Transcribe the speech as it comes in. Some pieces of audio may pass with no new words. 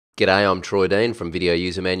G'day, I'm Troy Dean from Video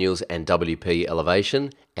User Manuals and WP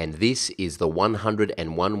Elevation, and this is the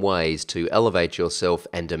 101 Ways to Elevate Yourself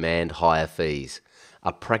and Demand Higher Fees,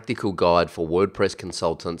 a practical guide for WordPress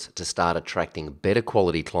consultants to start attracting better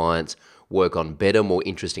quality clients, work on better, more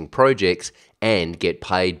interesting projects, and get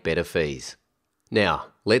paid better fees. Now,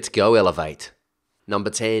 let's go elevate.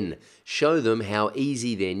 Number 10, show them how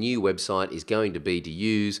easy their new website is going to be to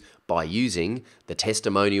use by using the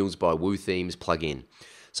Testimonials by Woo Themes plugin.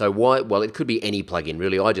 So why? Well, it could be any plugin,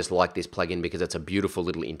 really. I just like this plugin because it's a beautiful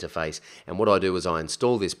little interface. And what I do is I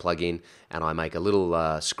install this plugin and I make a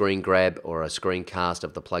little screen grab or a screencast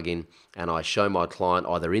of the plugin, and I show my client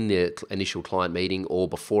either in the initial client meeting or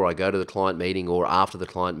before I go to the client meeting or after the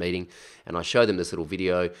client meeting, and I show them this little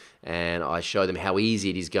video and I show them how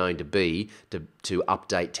easy it is going to be to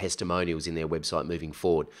update testimonials in their website moving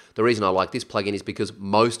forward. The reason I like this plugin is because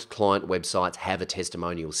most client websites have a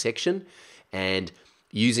testimonial section, and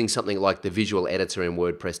using something like the visual editor in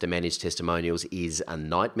WordPress to manage testimonials is a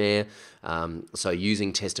nightmare. So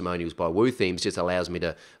using Testimonials by Woo Themes just allows me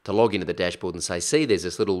to log into the dashboard and say, see, there's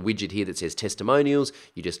this little widget here that says testimonials.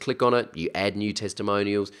 You just click on it, you add new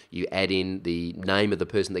testimonials, you add in the name of the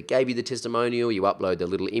person that gave you the testimonial, you upload the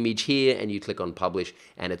little image here, and you click on publish,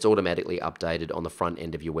 and it's automatically updated on the front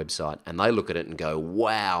end of your website. And they look at it and go,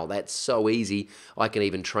 wow, that's so easy. I can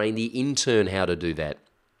even train the intern how to do that.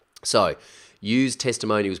 So use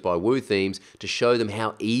Testimonials by Woo Themes to show them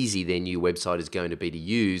how easy their new website is going to be to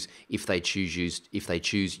use if they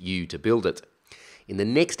choose you to build it. In the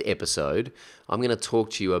next episode, I'm going to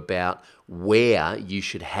talk to you about where you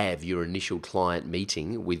should have your initial client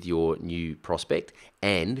meeting with your new prospect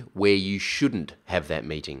and where you shouldn't have that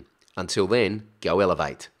meeting. Until then, go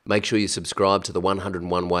elevate. Make sure you subscribe to the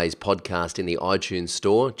 101 Ways podcast in the iTunes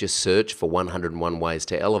store. Just search for 101 Ways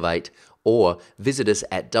to Elevate, or visit us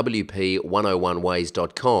at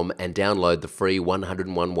wp101ways.com and download the free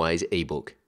 101 Ways ebook.